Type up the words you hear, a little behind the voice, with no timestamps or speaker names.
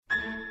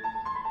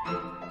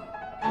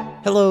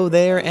Hello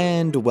there,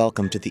 and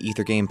welcome to the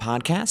Ether Game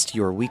Podcast,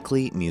 your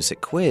weekly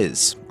music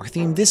quiz. Our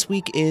theme this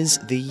week is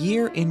The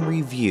Year in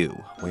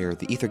Review, where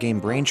the Ether Game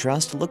Brain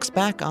Trust looks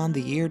back on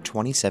the year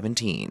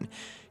 2017.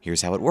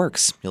 Here's how it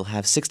works. You'll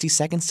have 60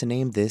 seconds to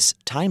name this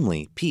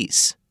timely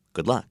piece.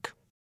 Good luck.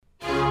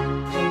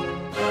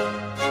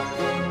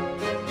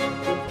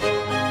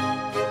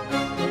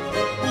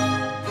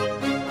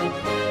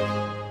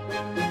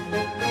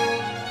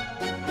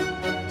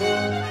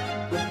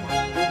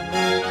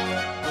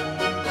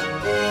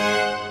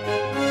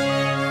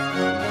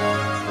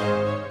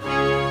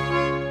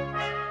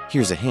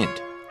 Here's a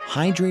hint.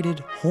 Hydrated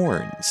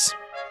horns.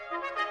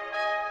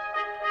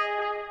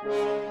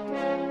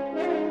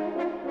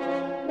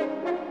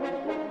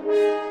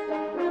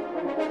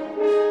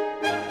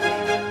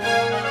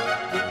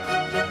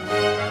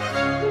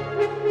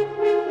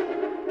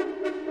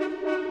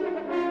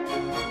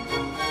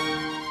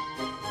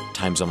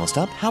 Time's almost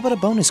up. How about a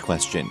bonus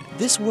question?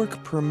 This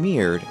work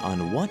premiered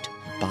on what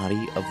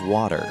body of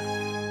water?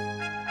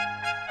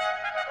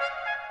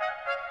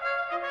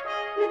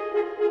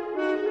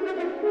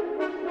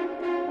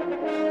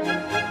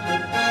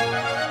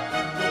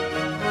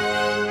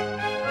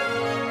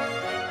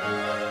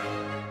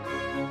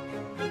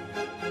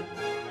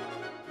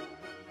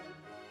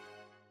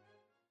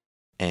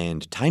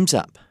 And time's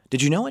up.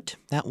 Did you know it?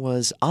 That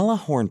was A la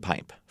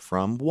Hornpipe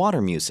from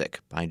Water Music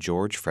by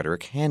George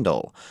Frederick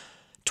Handel.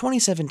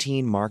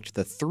 2017 marked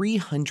the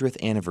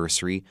 300th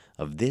anniversary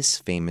of this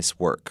famous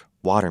work,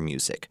 Water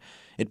Music.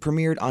 It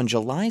premiered on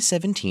July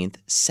 17th,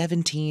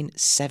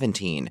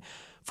 1717,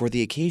 for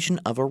the occasion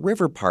of a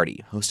river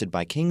party hosted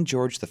by King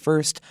George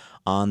I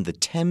on the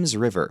Thames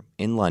River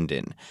in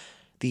London.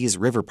 These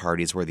river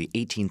parties were the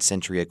 18th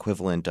century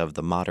equivalent of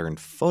the modern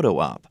photo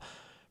op.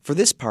 For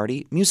this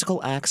party,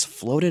 musical acts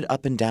floated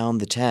up and down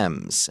the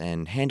Thames,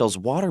 and Handel's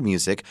Water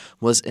Music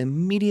was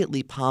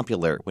immediately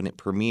popular when it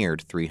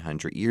premiered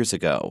 300 years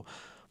ago.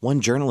 One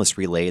journalist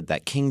relayed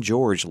that King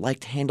George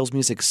liked Handel's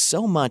music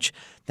so much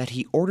that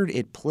he ordered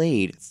it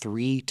played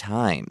 3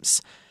 times.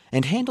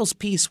 And Handel's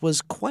piece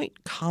was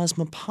quite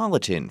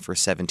cosmopolitan for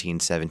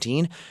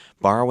 1717,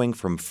 borrowing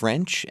from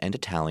French and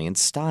Italian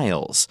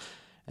styles.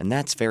 And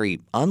that's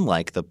very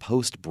unlike the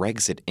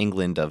post-Brexit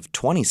England of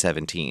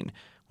 2017,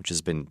 which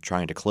has been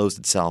trying to close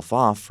itself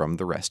off from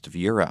the rest of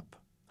Europe.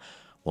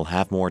 We'll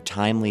have more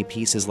timely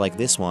pieces like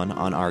this one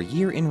on our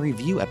Year in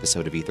Review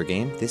episode of Ether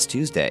Game this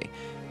Tuesday.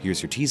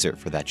 Here's your teaser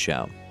for that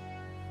show.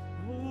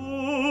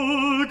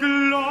 Oh,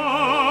 glorious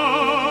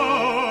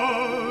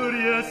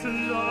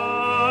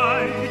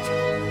light,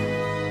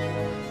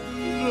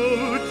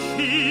 no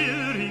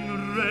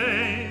cheering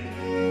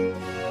rain,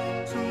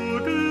 to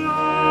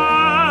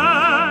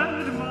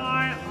glad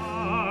my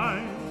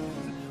eyes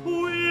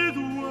with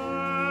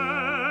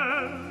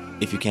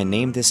words. If you can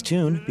name this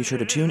tune, be sure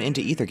to tune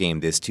into Ether Game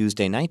this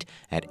Tuesday night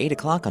at 8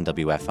 o'clock on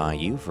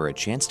WFIU for a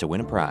chance to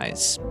win a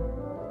prize.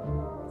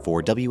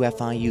 For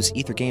WFIU's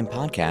Ether Game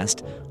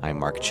Podcast, I'm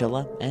Mark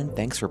Chilla, and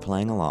thanks for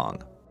playing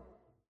along.